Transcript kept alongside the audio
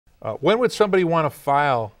When would somebody want to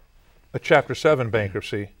file a Chapter 7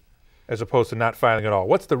 bankruptcy as opposed to not filing at all?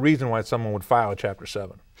 What's the reason why someone would file a Chapter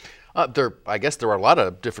 7? I guess there are a lot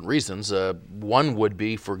of different reasons. One would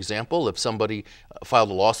be, for example, if somebody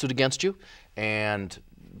filed a lawsuit against you, and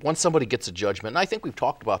once somebody gets a judgment, and I think we've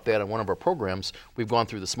talked about that in one of our programs, we've gone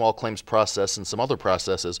through the small claims process and some other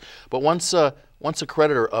processes, but once a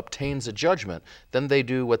creditor obtains a judgment, then they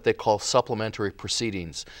do what they call supplementary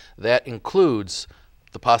proceedings. That includes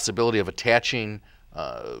the possibility of attaching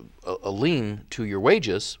a lien to your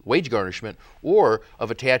wages, wage garnishment, or of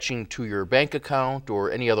attaching to your bank account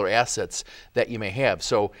or any other assets that you may have.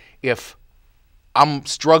 So if I'm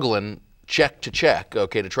struggling check to check,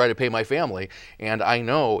 okay, to try to pay my family, and I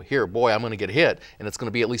know, here, boy, I'm going to get hit, and it's going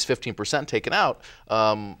to be at least 15% taken out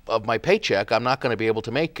of my paycheck, I'm not going to be able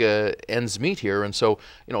to make ends meet here, and so,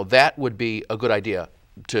 you know, that would be a good idea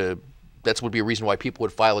that would be a reason why people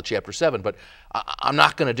would file a Chapter 7, but I'm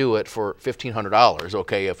not going to do it for $1,500,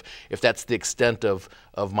 okay, if that's the extent of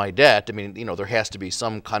my debt. I mean, you know, there has to be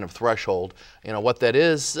some kind of threshold. You know, what that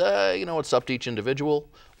is, you know, it's up to each individual,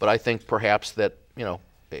 but I think perhaps that, you know,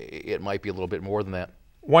 it might be a little bit more than that.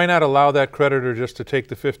 Why not allow that creditor just to take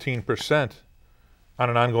the 15% on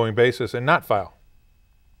an ongoing basis and not file?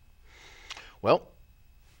 Well,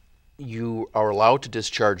 you are allowed to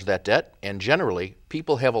discharge that debt, and generally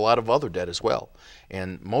people have a lot of other debt as well,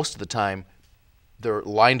 and most of the time they're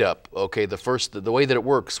lined up. Okay, the way that it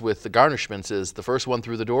works with the garnishments is the first one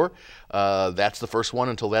through the door, that's the first one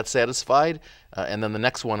until that's satisfied, and then the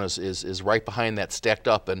next one is right behind that, stacked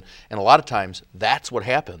up, and a lot of times that's what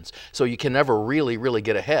happens. So you can never really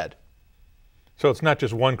get ahead. So it's not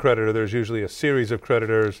just one creditor, there's usually a series of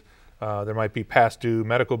creditors. There might be past due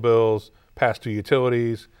medical bills, past due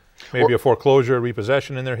utilities, maybe a foreclosure,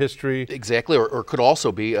 repossession in their history. Exactly, or could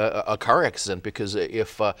also be a car accident, because if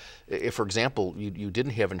for example, you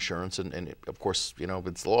didn't have insurance, and of course, you know,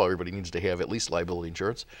 it's the law, everybody needs to have at least liability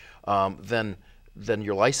insurance, then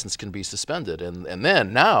your license can be suspended, and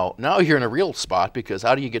then now you're in a real spot, because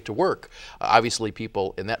how do you get to work? Obviously,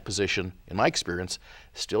 people in that position, in my experience,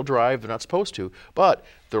 still drive. They're not supposed to, but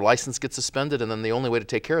their license gets suspended, and then the only way to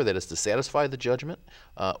take care of that is to satisfy the judgment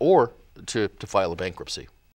or to file a bankruptcy.